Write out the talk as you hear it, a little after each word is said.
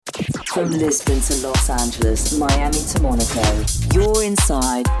From Lisbon to Los Angeles, Miami to Monaco, you're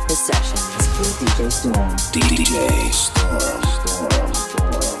inside the sessions with DJ Storm. DJ Storm.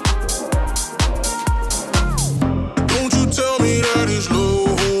 Don't you tell me that it's low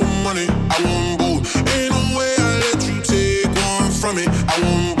money. I want both. Ain't no way I let you take one from me. I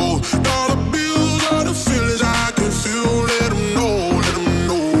want both. Dollar bills are the feelings I can feel. Let them know, let them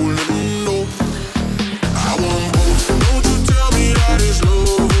know, let them know. I want both. Don't you tell me that it's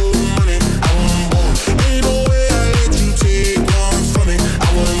low money. I want both. Ain't no way I let you take one from me. I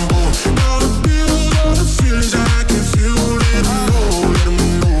want both. Dollar bills are the feelings I can feel. Let them know, let them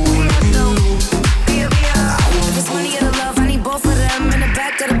know, let them know. If it's money or the love, I need both of them. In the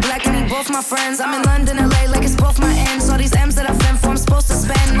back of the black, I need both my friends. I'm in London, LA, like it's both my ends. All these M's that I fend for, I'm supposed to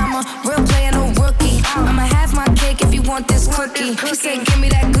spend. I'm a real player, no rookie. I'ma have my cake if you want this cookie. He said, give me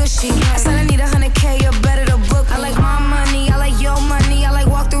that gushy. I said, I need 100K or better to book. I like my money, I like your money. I like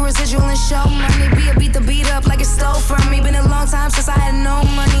walk through residual and show money. Beat the beat up like it stole from me. Been a long time since I had no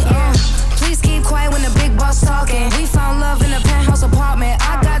money. Please keep quiet when the big boss talking. We found love in a penthouse apartment.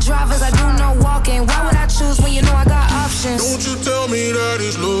 I got drivers, I do no walking. Why would I choose when you know I got options? Don't you tell me that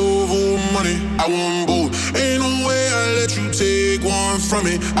it's love or money. I want both. Ain't no way I let you take one from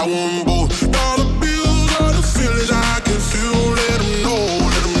me. I want both. Dollar bills are the feelings I can feel. Let them know,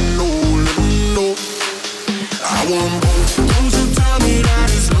 let them know, let them know. I want both. Don't you tell me that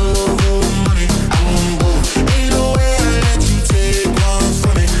it's love or money. I want both. Ain't no way I let you take one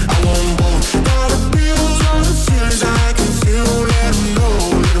from me. I want both. Dollar bills are the feelings I can feel. Let them know,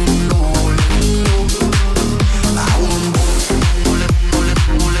 let them know, let them know. I want both.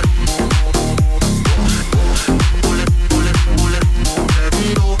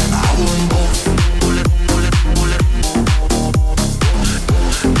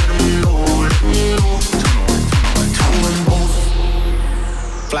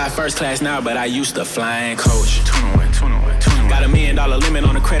 Fly first class now, but I used to flying coach. Got $1 million limit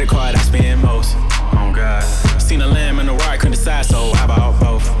on the credit card, I spend most. Oh God. Seen a lamb and a rock, couldn't decide, so I bought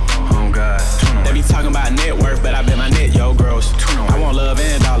both. Oh God. They be talking about net worth, but I bet my net, yo, gross. I want love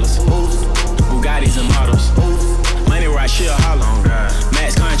and dollars. Bugattis and models. Money right, she a holler. Oh God.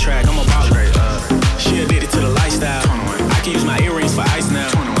 Max contract, I'm a baller. She addicted to the lifestyle. I can use my earrings for ice now.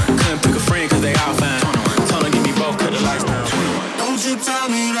 Couldn't pick a friend cause they all fine. Told her give me both, cut the lights down. Don't you tell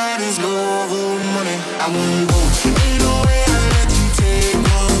me that it's love or money. I want both. Ain't no way I let you take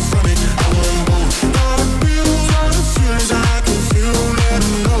one from me. I want both. Dollar bills are the feelings I can feel. Let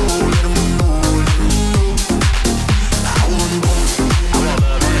them know, let them know, let them know. I want both. I want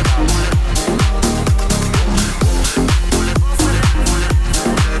love and power.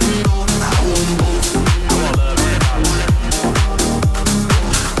 I want both. I want love and power.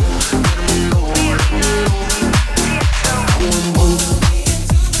 I want both.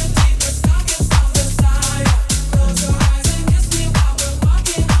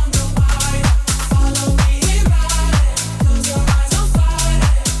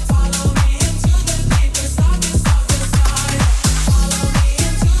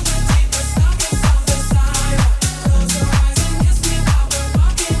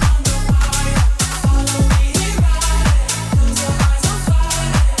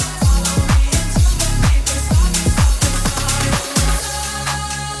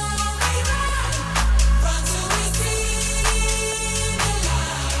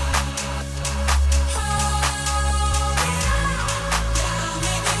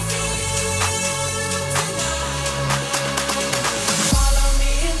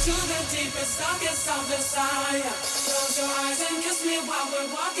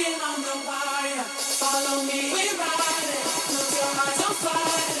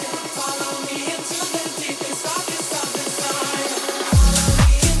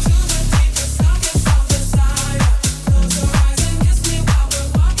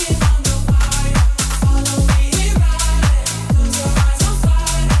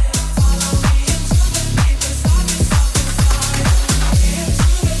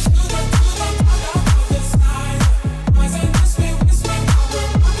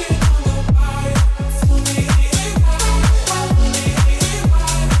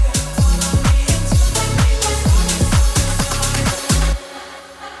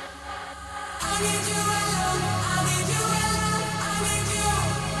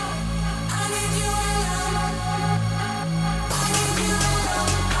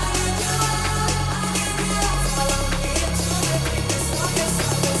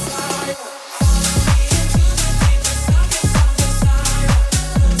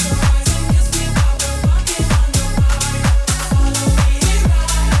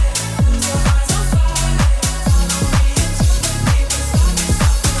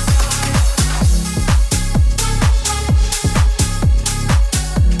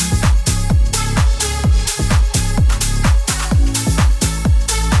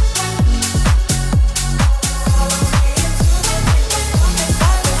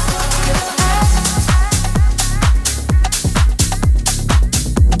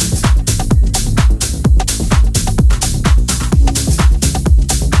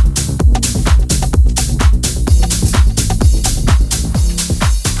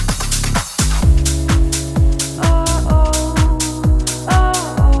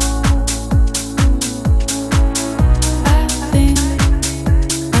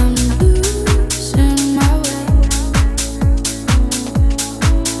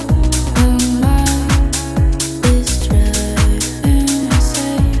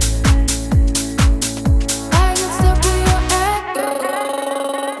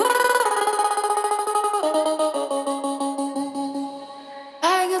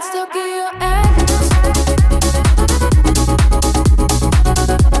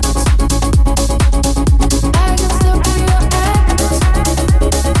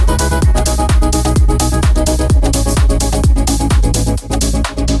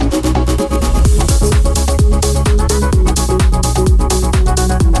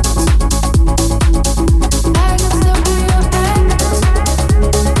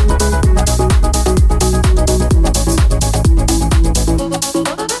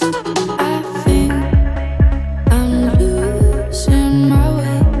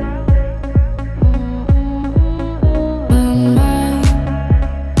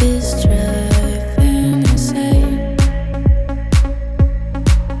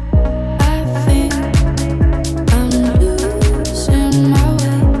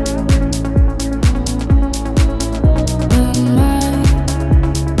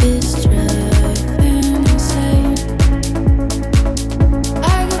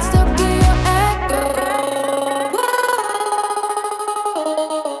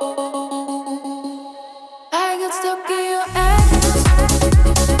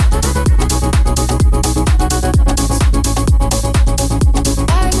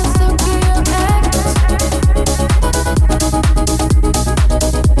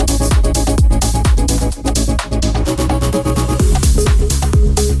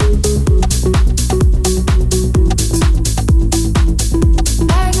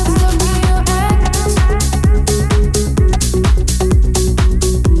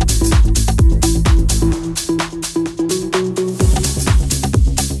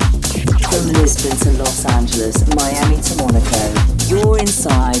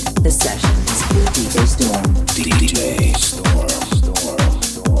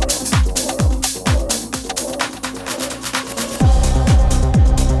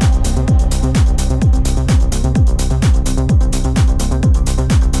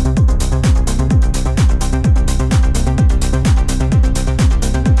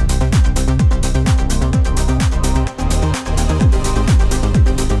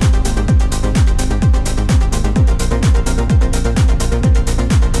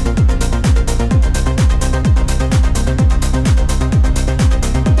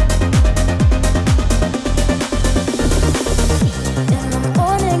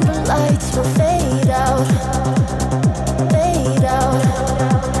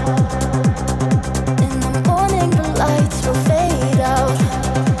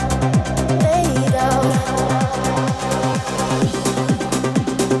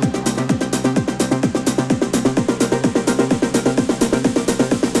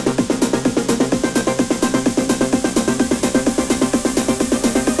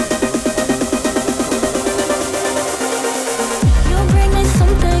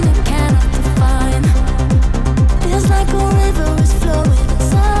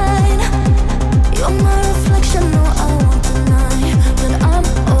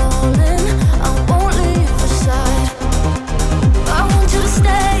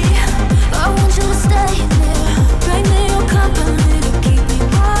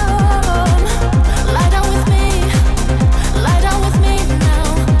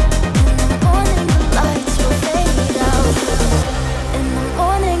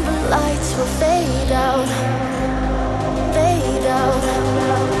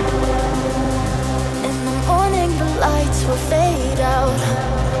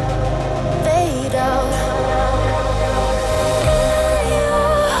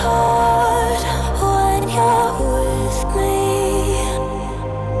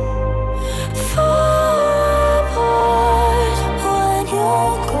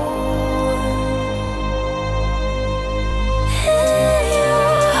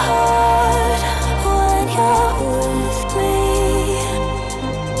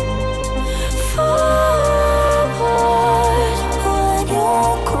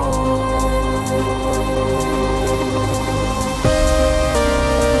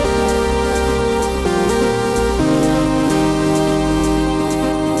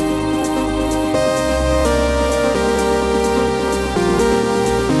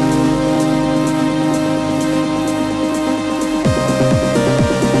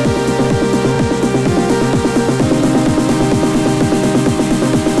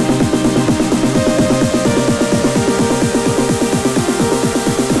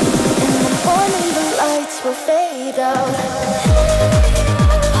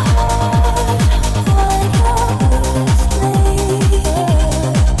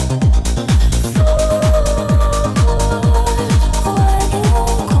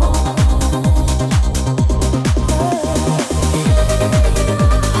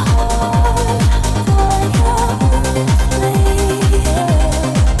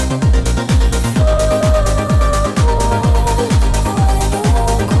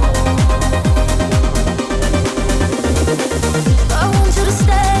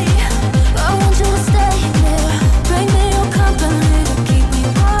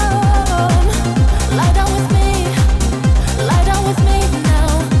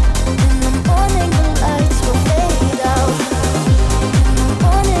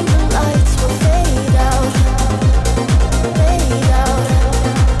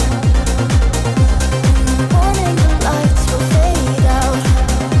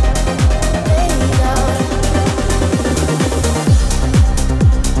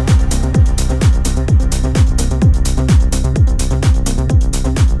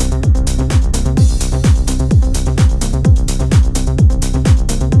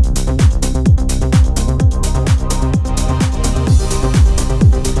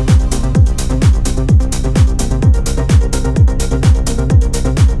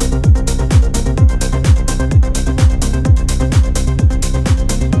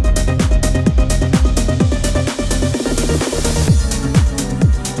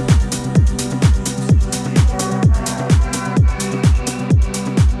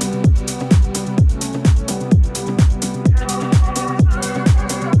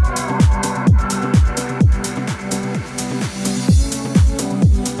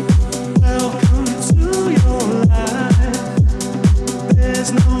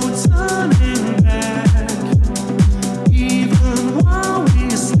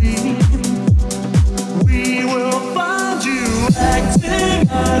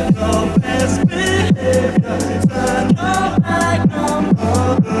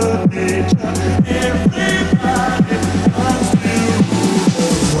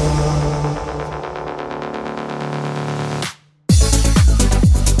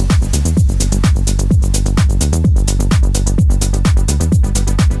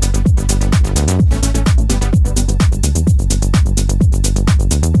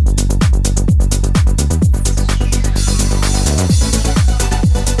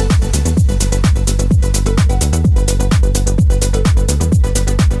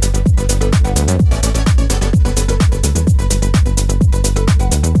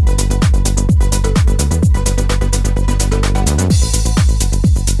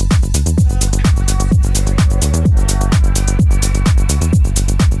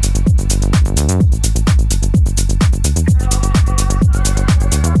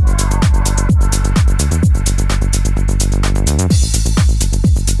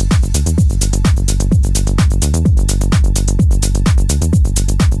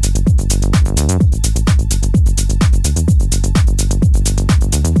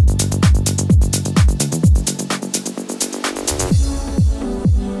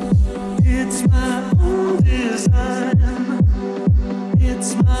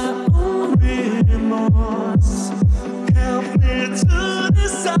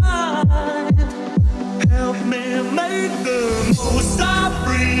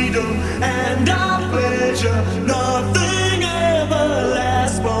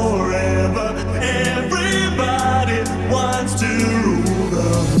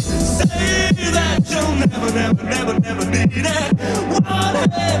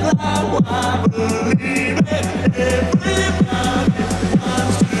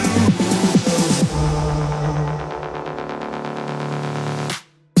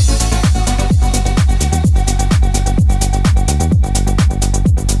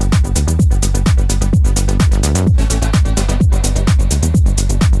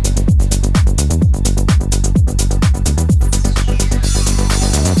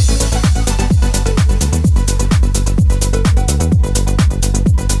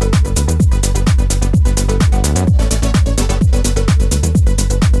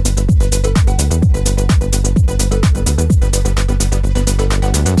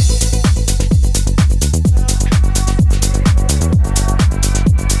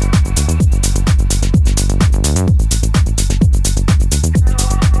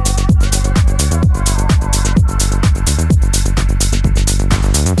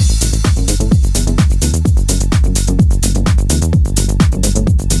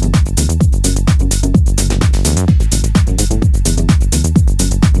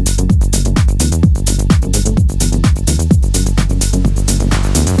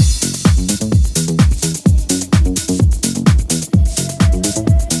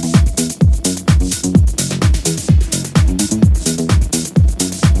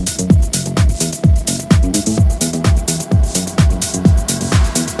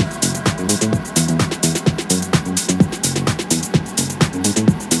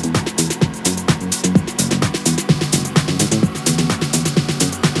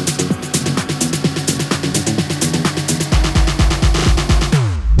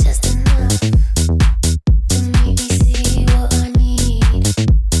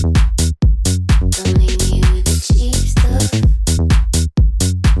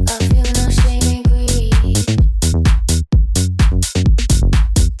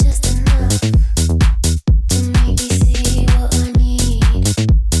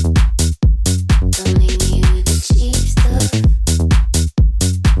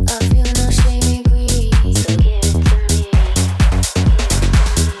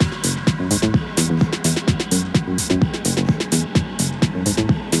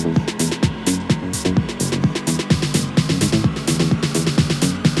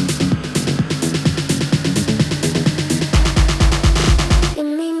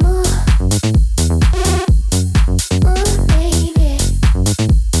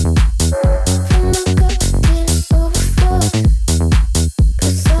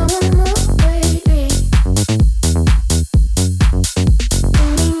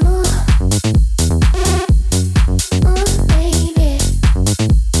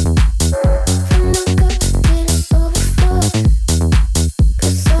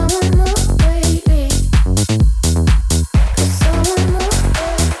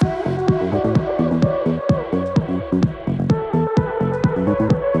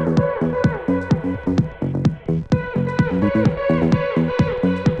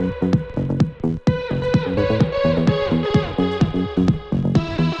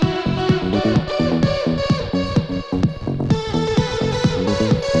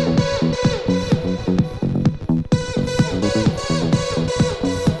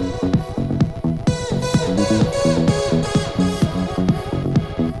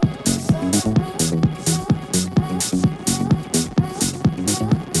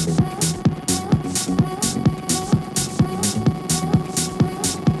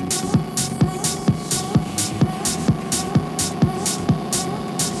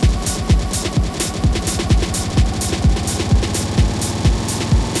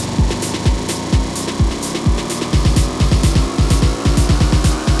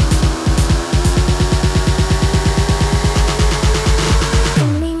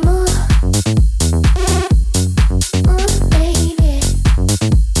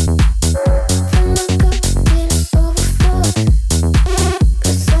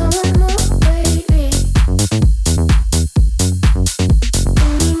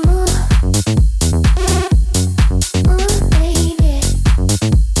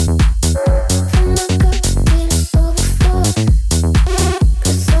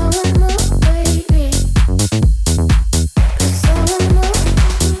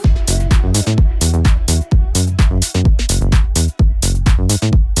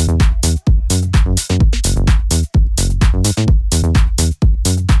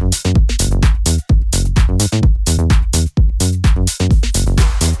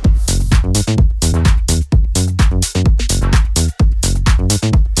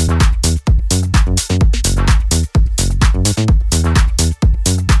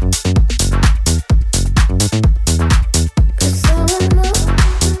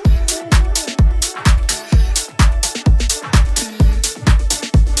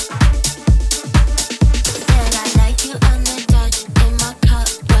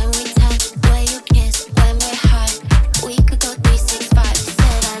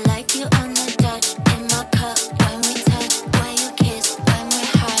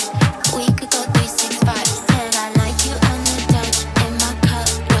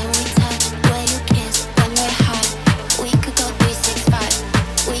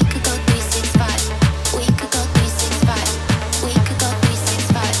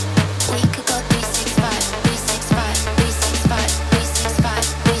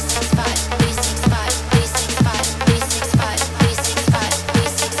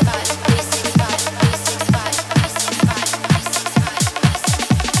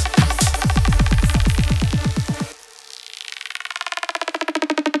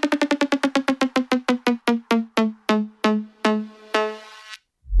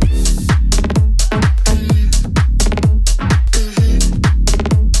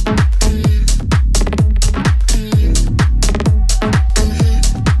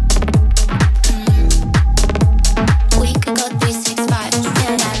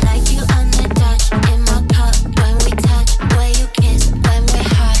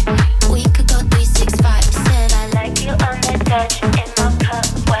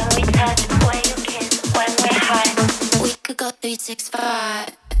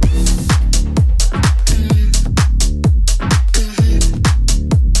 365.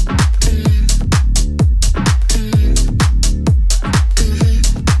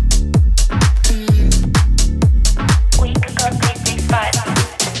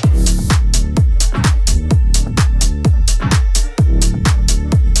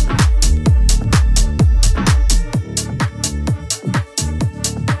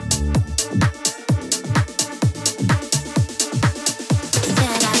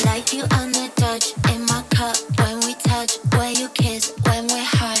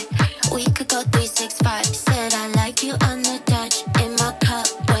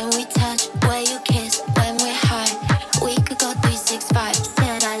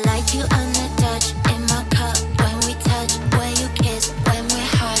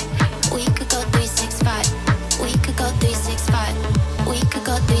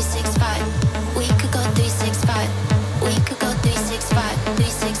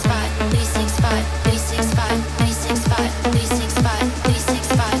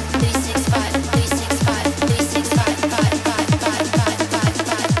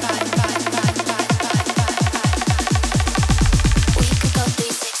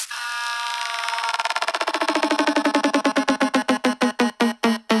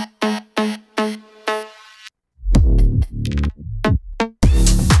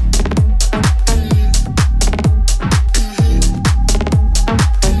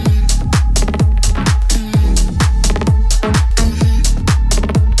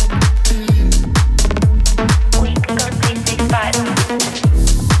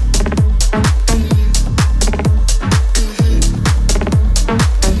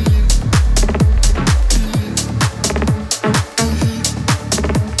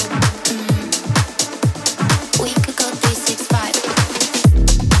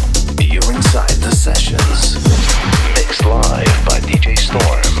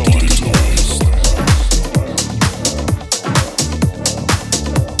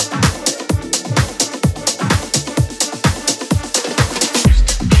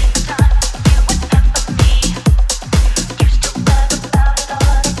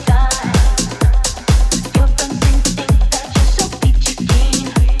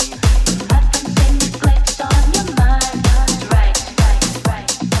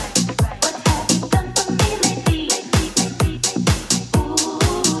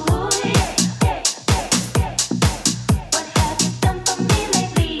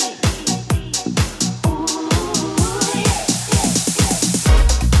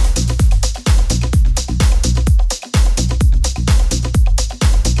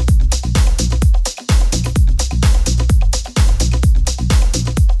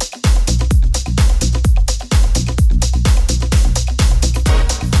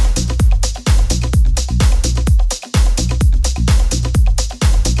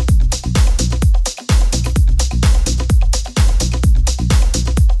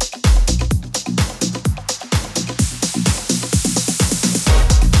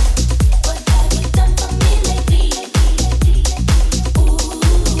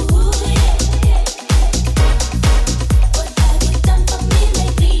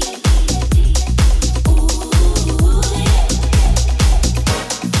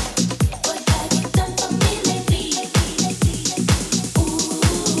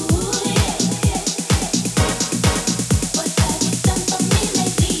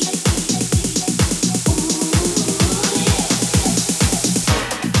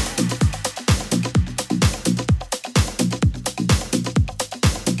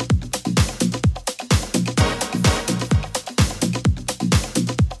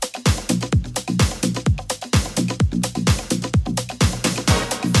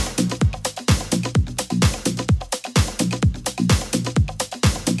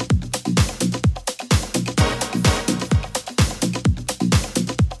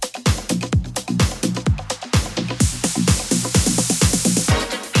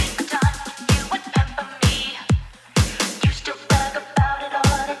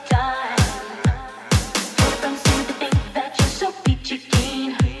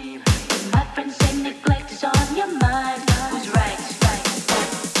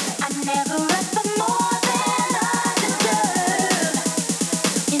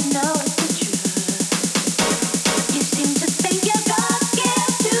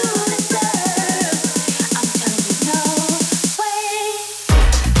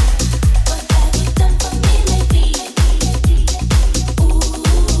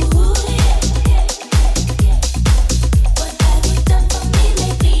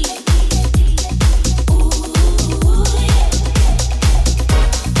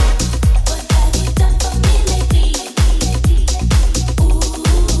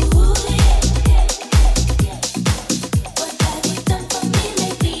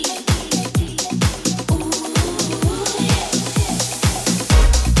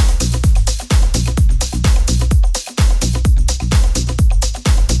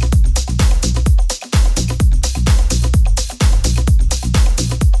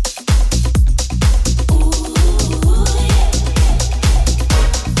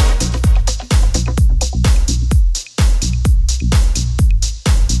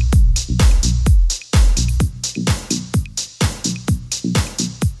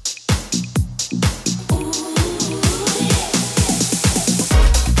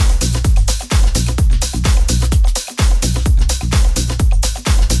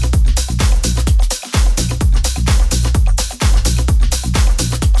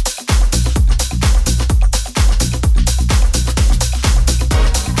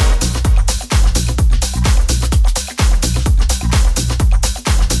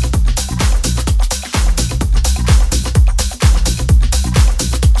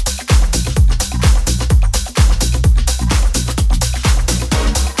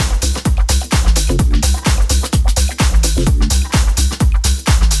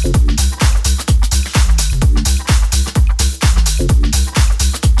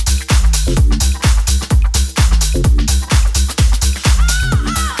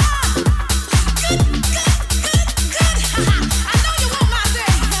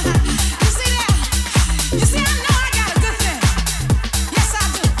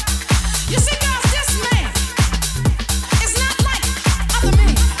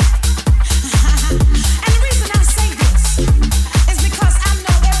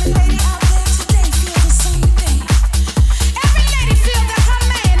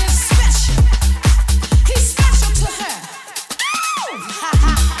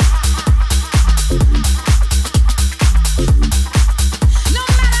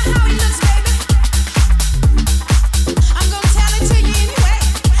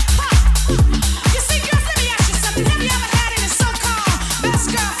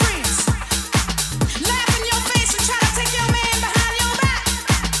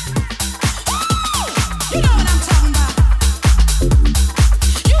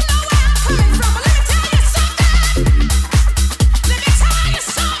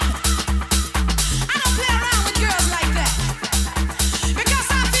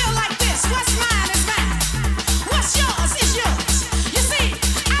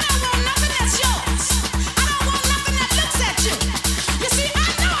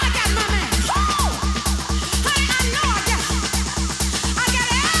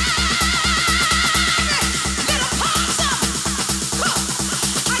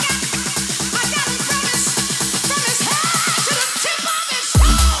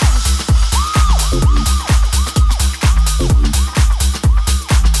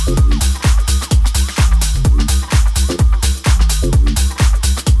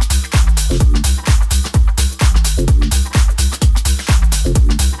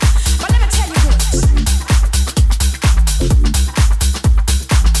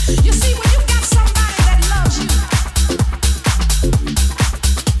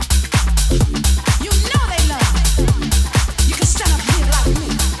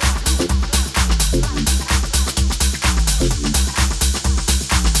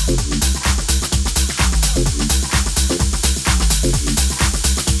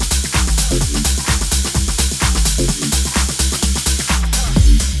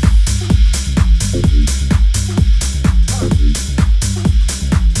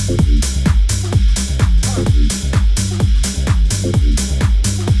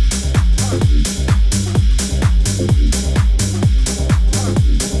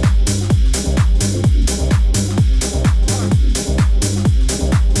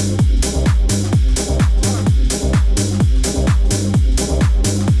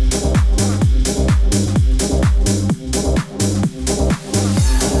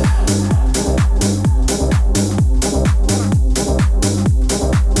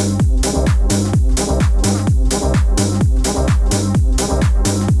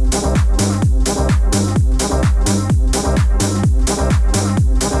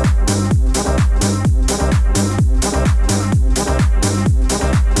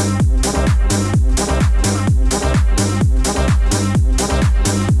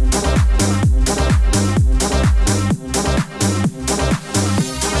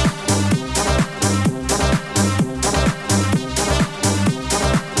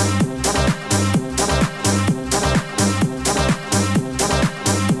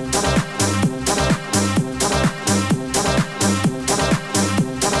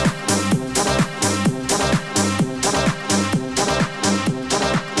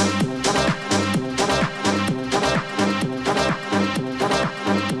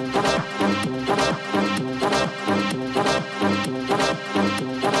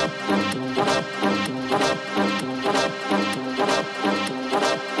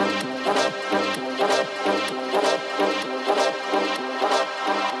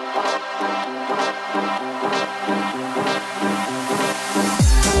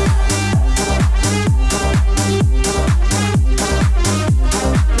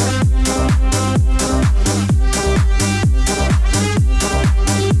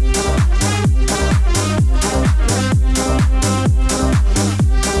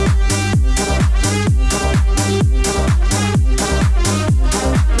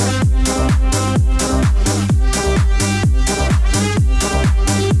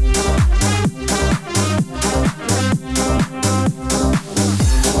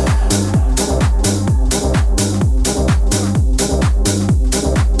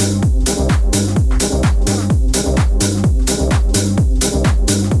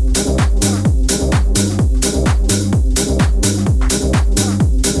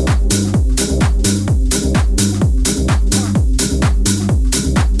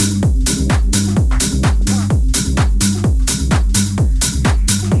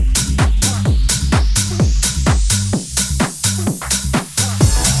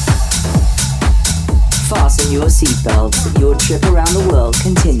 fasten your seatbelts. Your trip around the world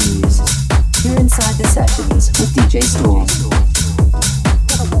continues. You're inside the sessions with DJ Storm.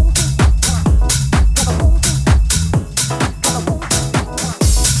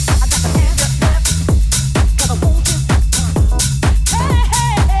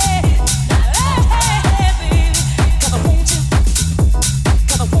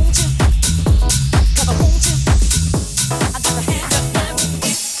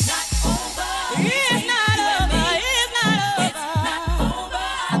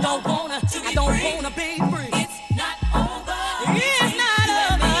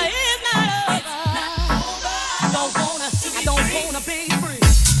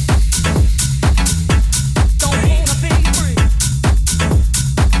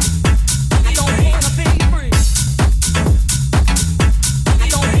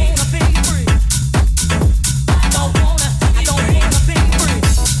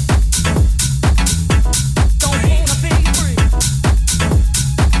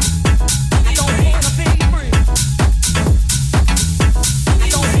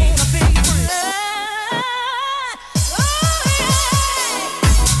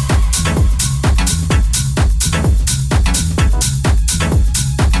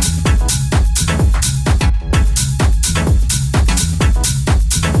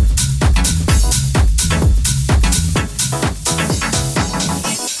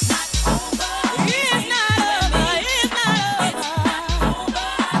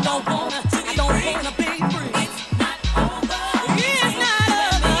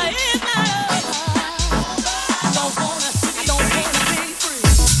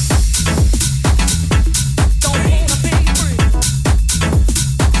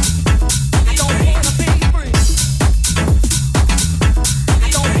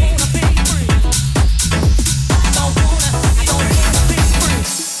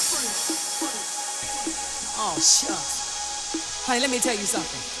 Tell you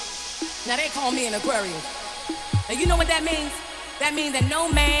something. Now they call me an Aquarius. Now you know what that means? That means that no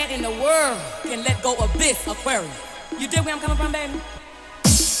man in the world can let go of this Aquarius. You dig where I'm coming from, baby?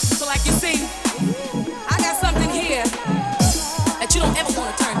 So like you see, I got something here that you don't ever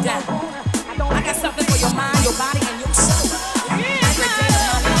want to turn down. I got something for your mind, your body, and your soul. Every day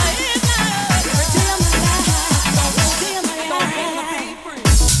of my life. Every day of my life. Every day of my life.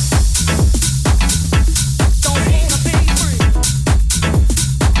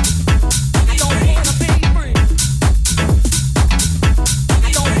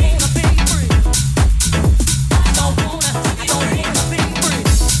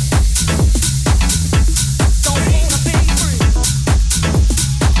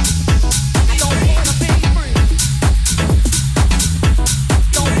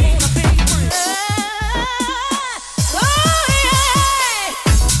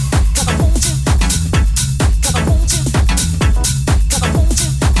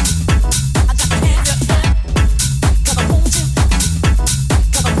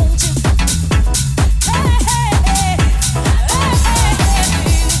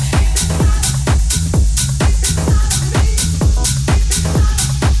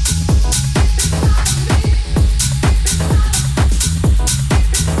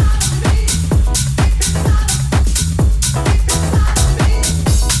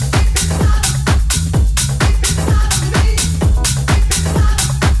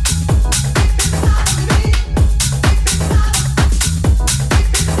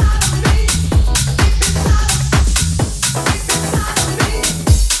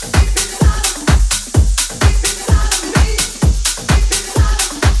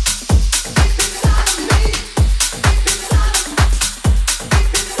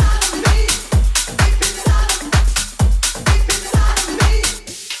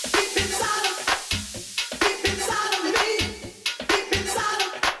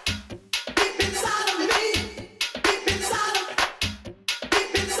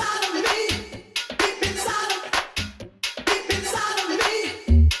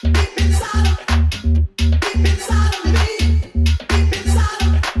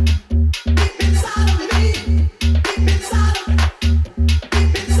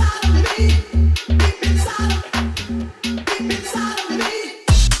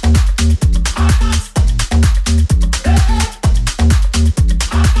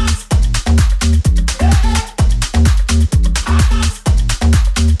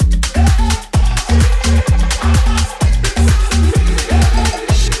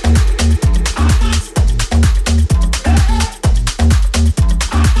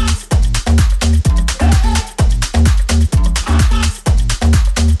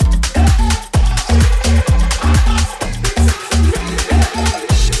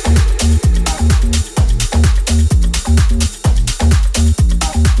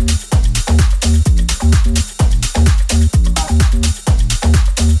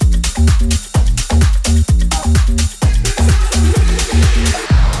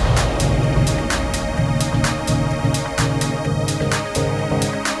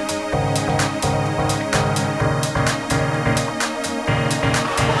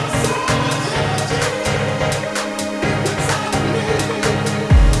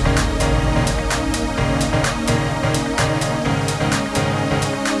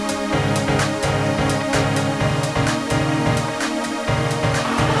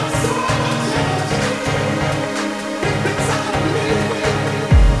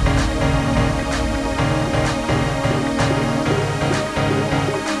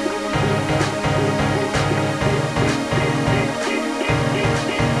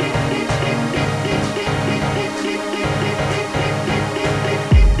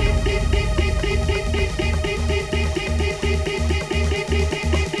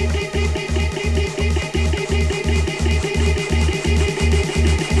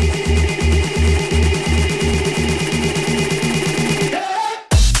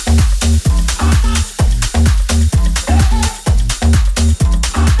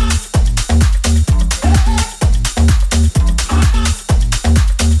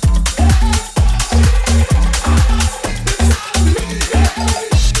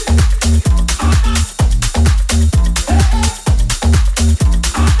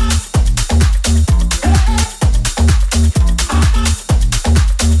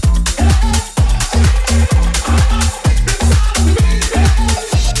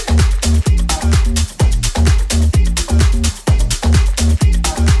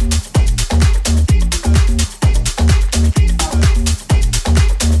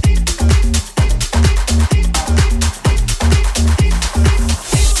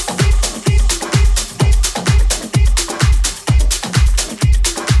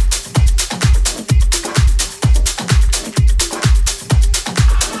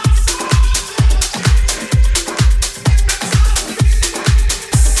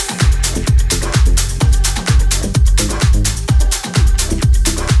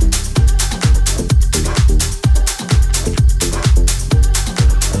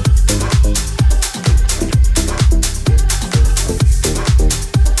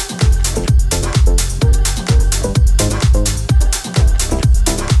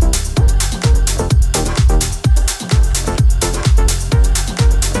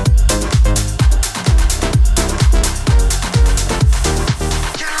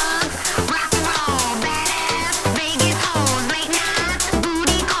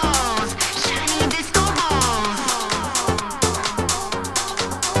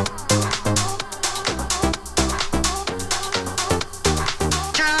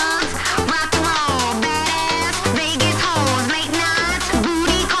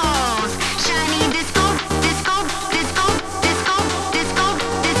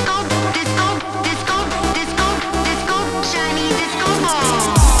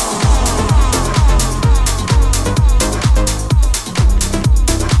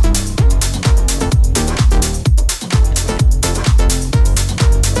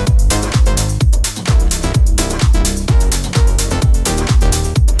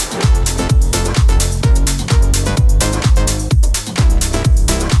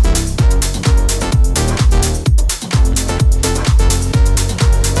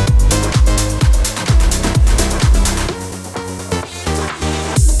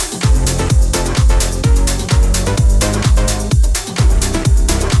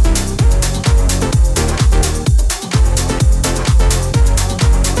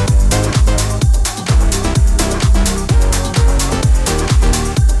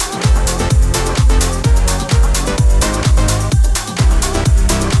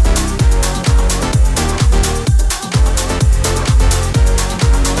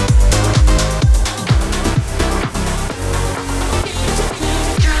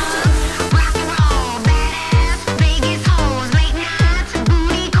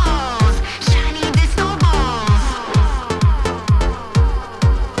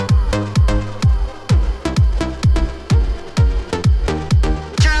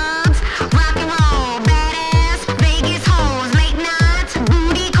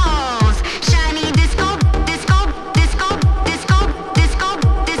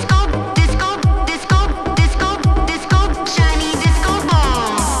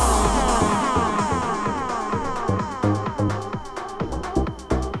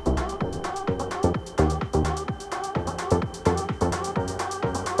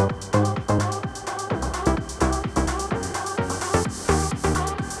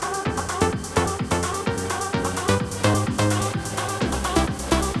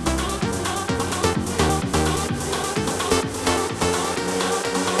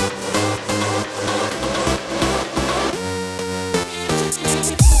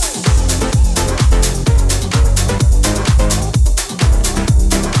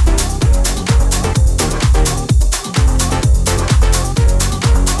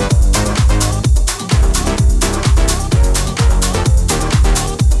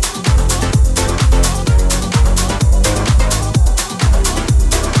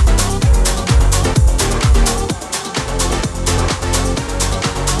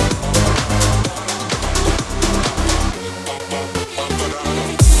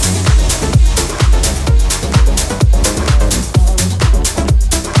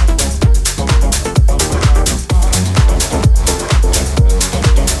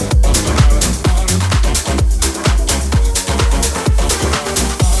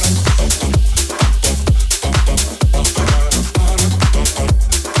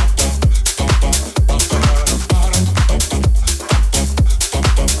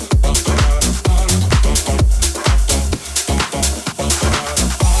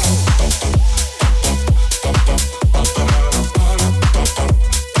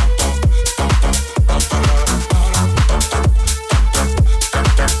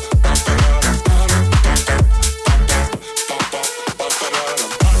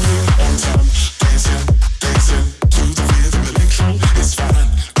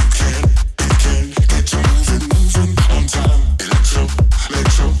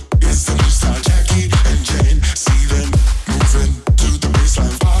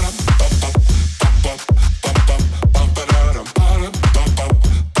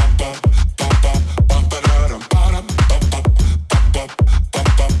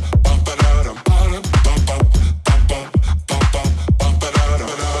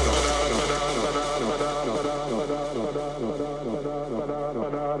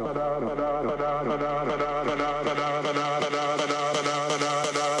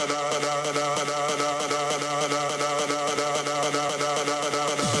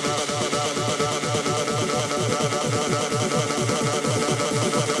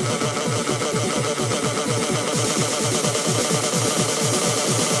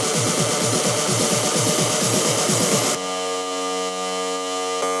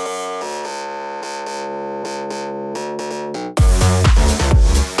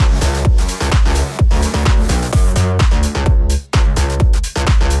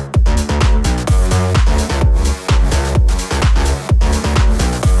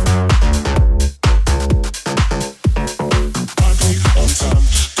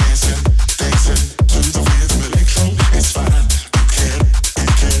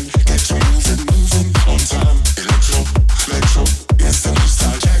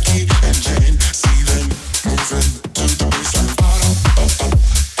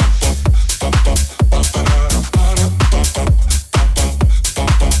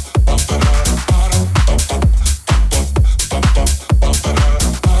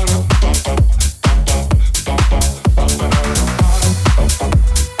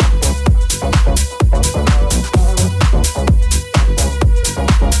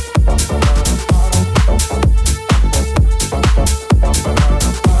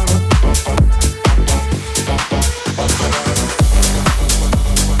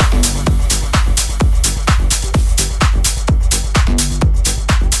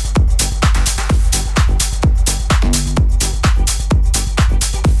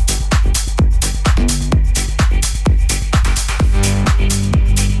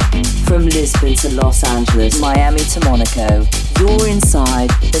 Berlin to Los Angeles, Miami to Monaco. You're inside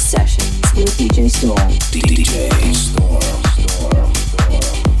the sessions with DJ Storm. DJ Storm.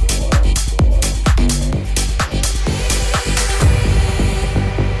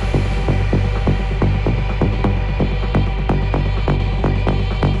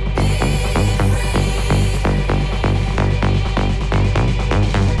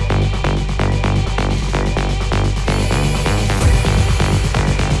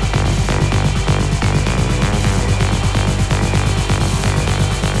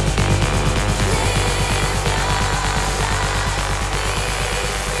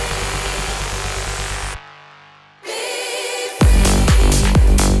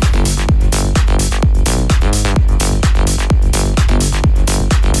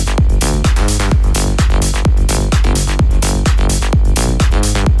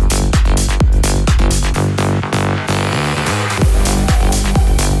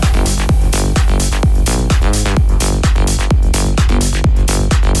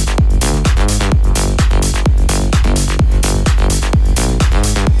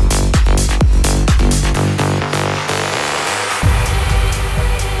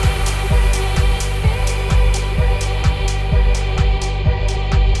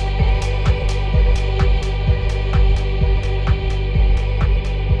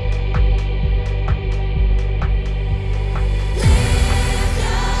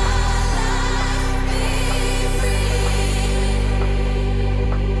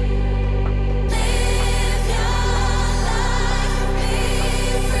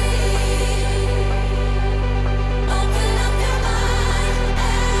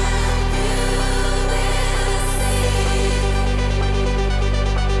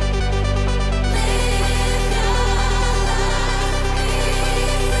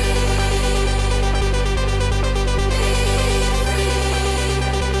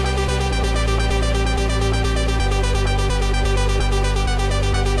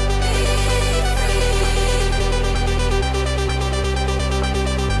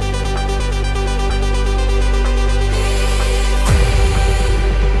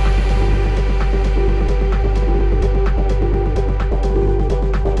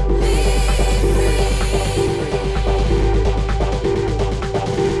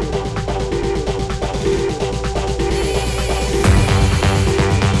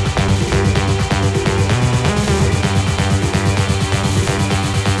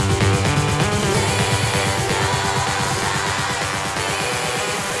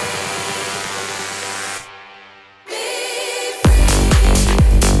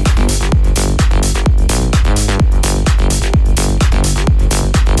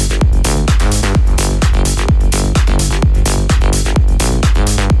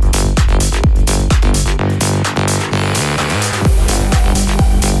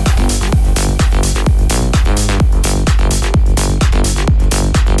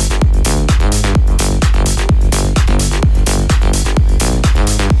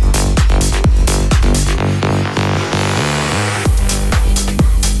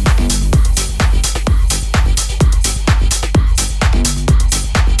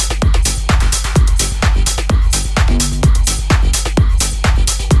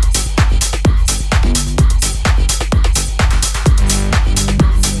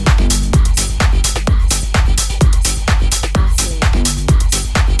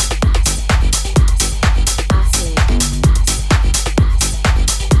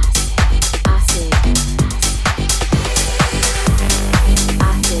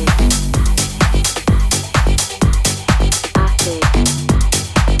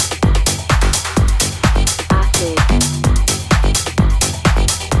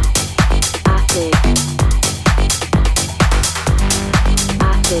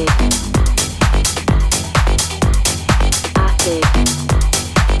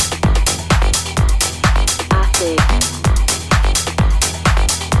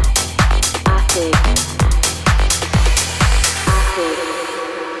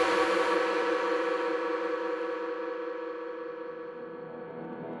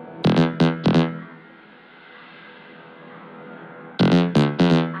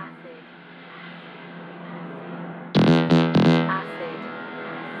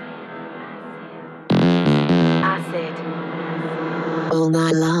 all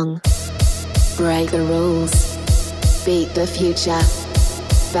night long. Break the rules, beat the future,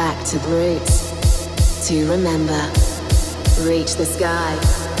 back to the roots, to remember, reach the sky,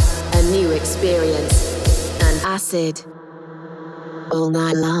 a new experience, and acid, all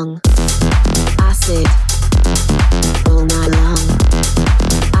night long. Acid, all night long.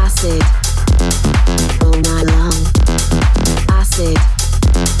 Acid, all night long. Acid,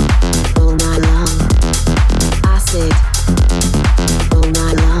 all night long.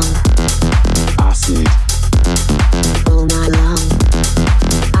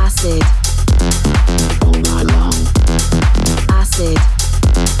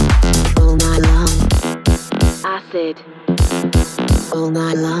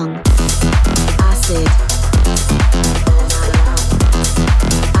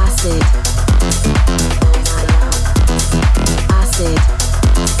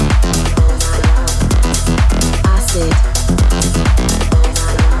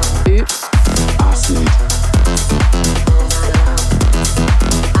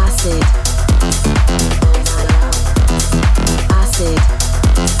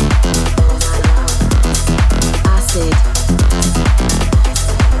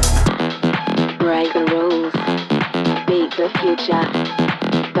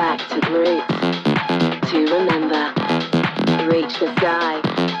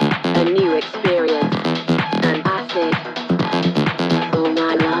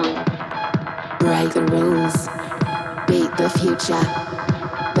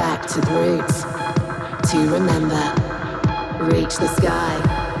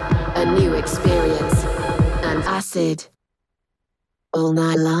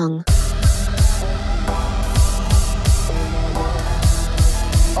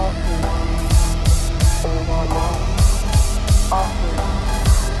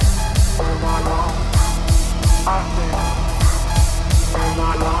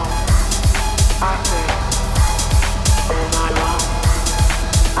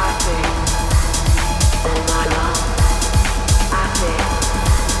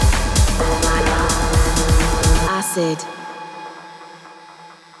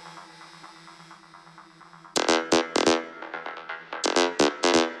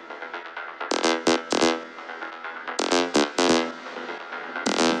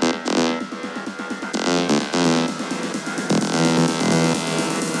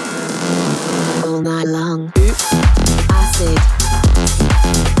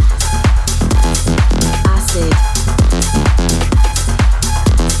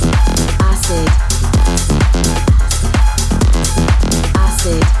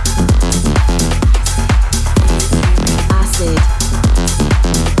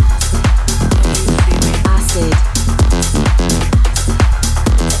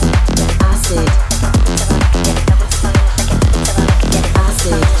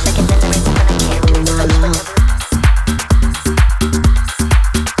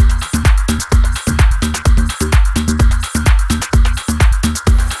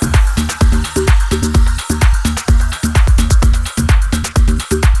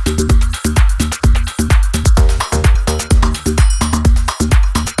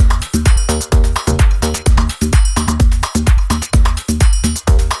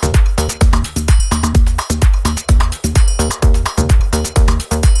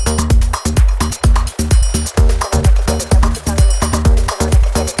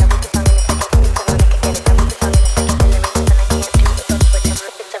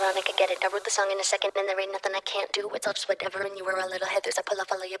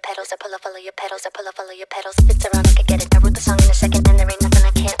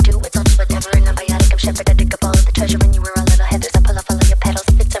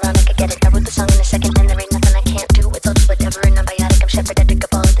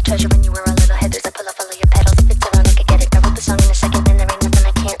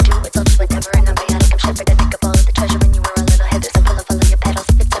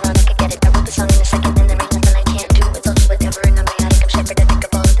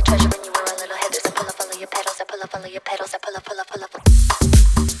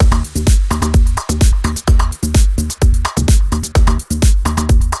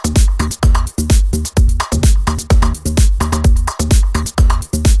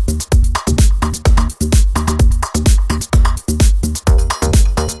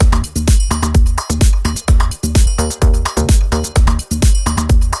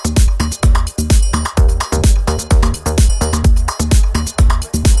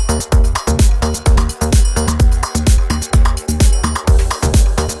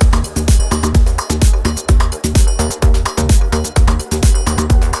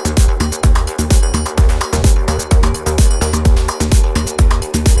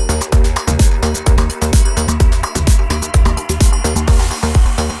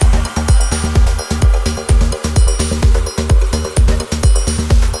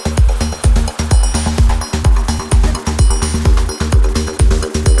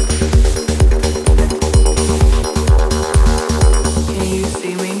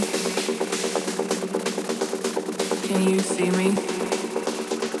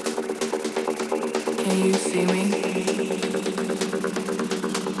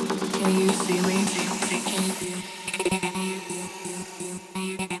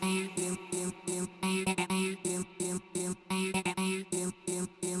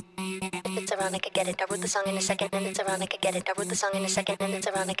 song in a second and it's around, I could get it. I wrote the song in a second and it's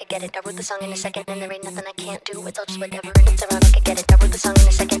around, I could get it. I wrote the song in a second and there ain't nothing I can't do. It's all just whatever and it's around, I could get it. I wrote the song in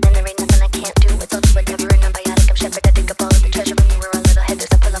a second and there ain't nothing I can't do. It's all just whatever and I'm biotic, I'm shepherd, I dig up all of the treasure. When you were a little head,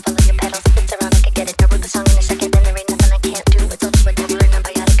 there's a pull up all of your petals. If it's around, I could get it. I wrote the song in a second and there ain't nothing I can't do. It's all just whatever and I'm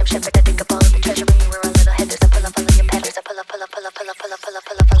biotic, I'm shepherd, I dig up all of the treasure. When you were a little head, there's a pull up all of your petals. I pull up, pull up, pull up, pull up, pull up, pull up,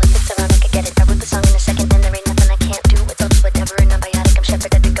 pull up.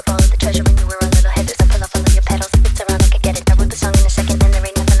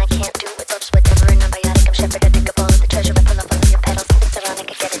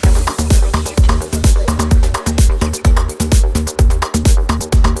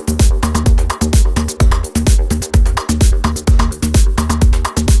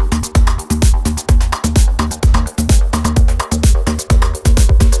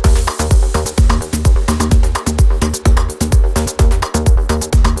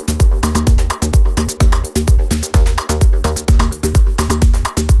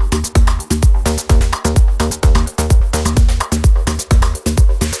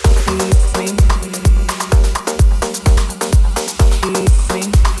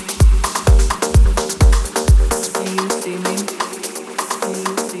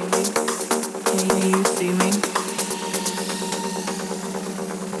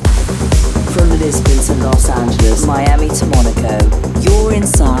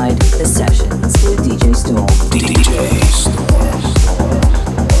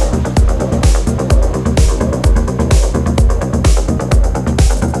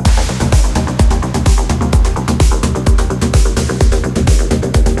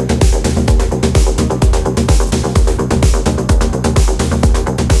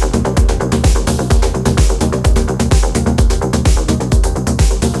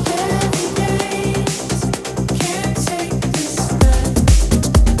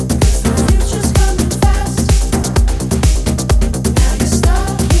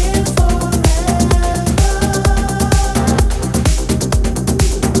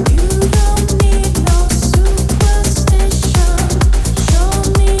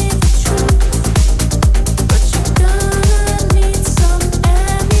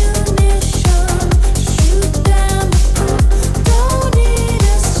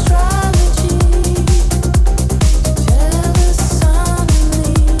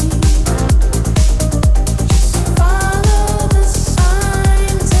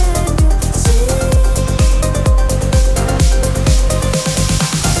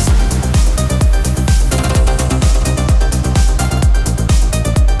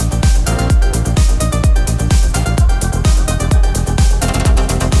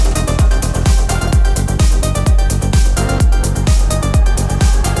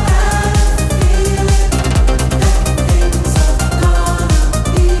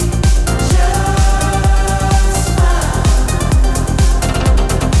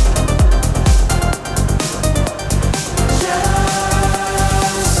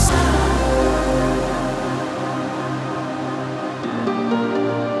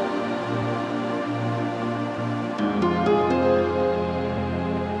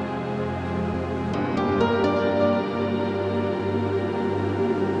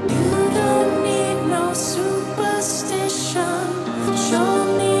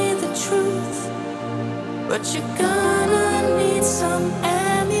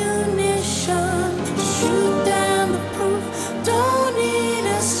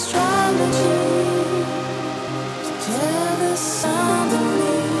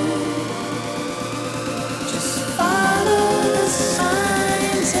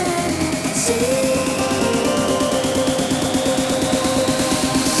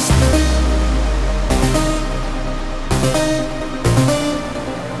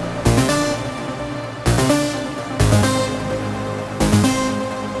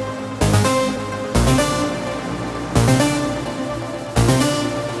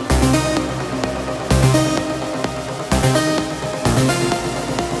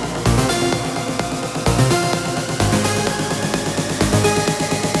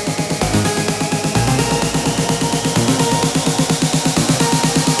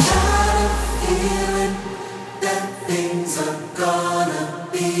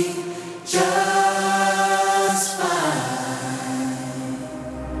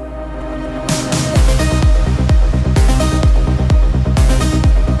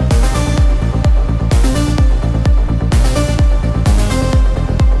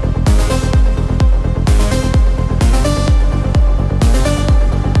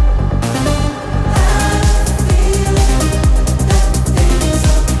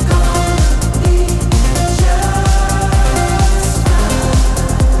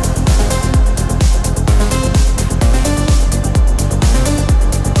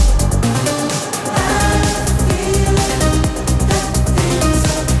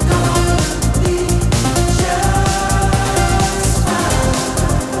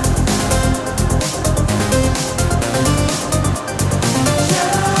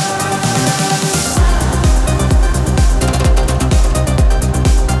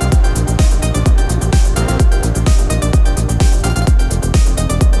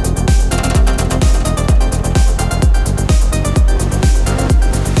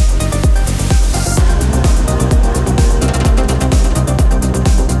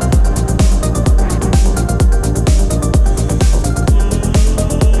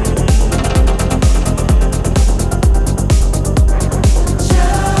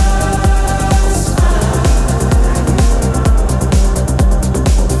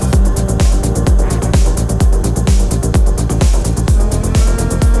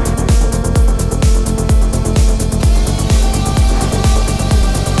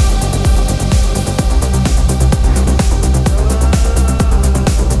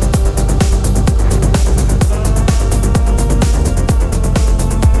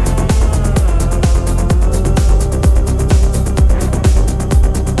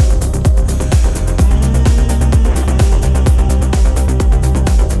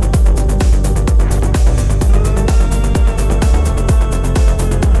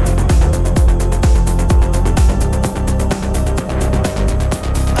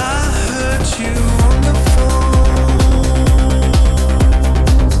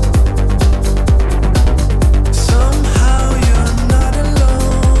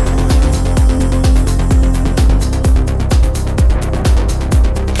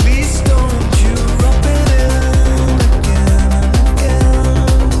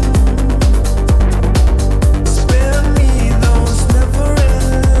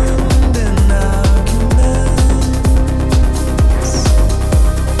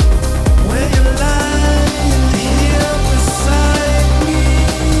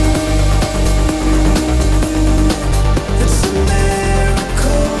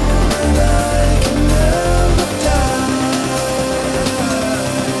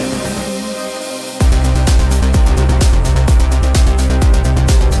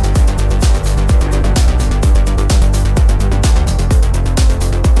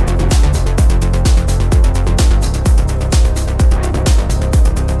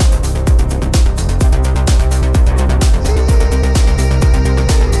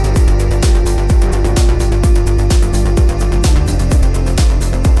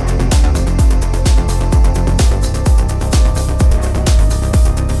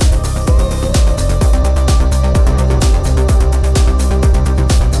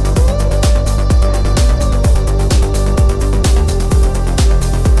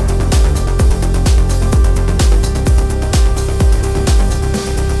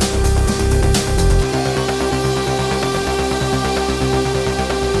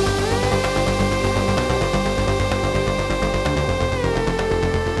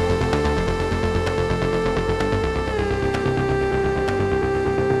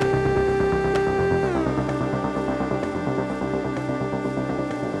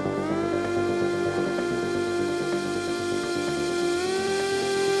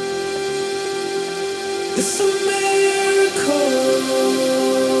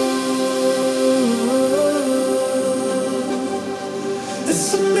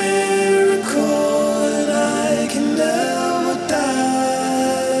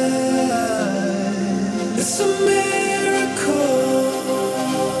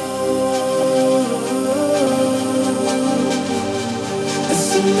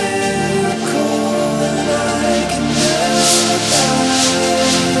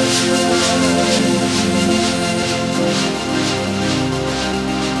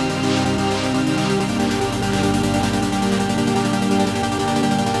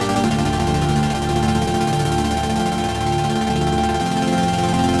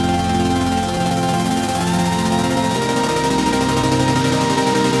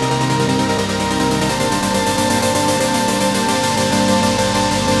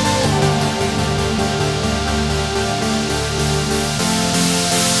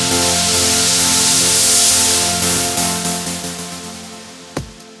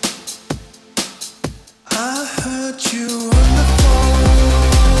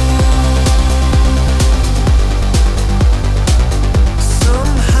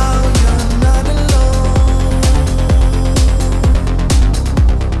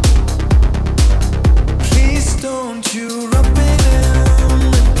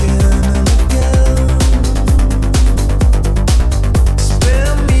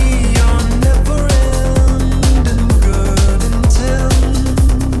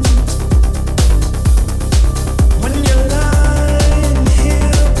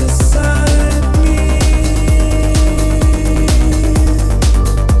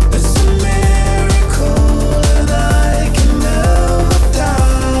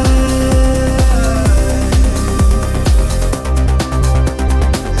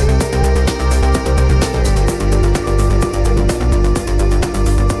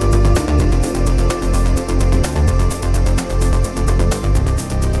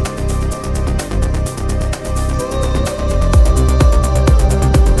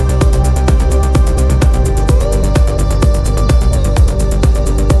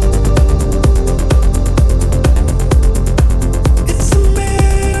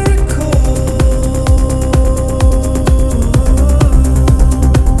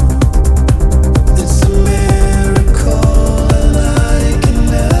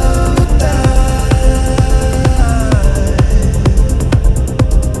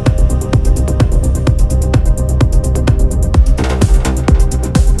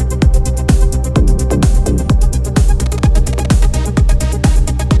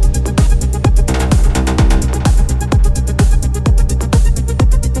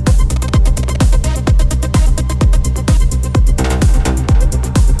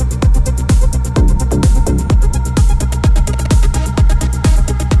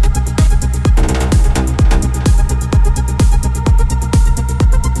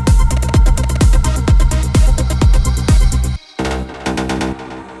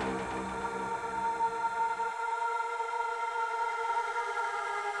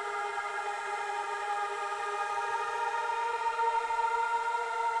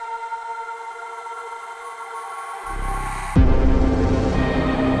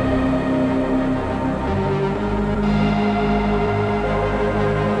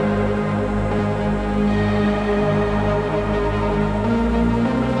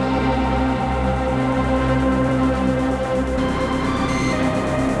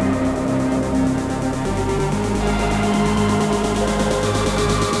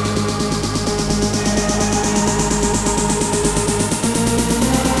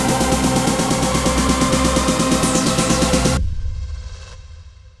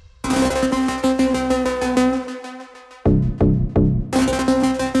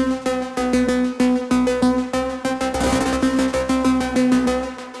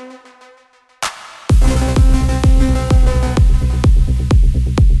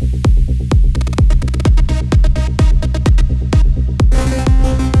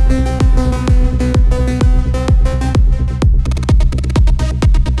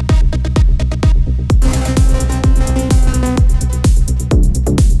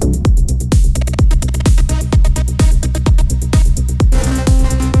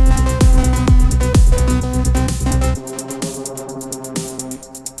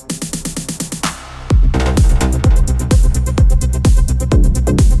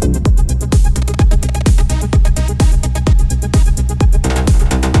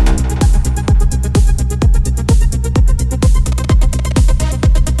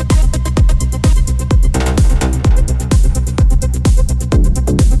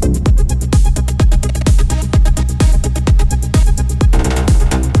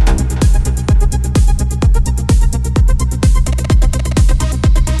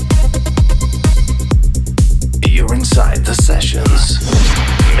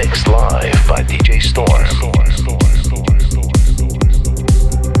 by DJ Storm.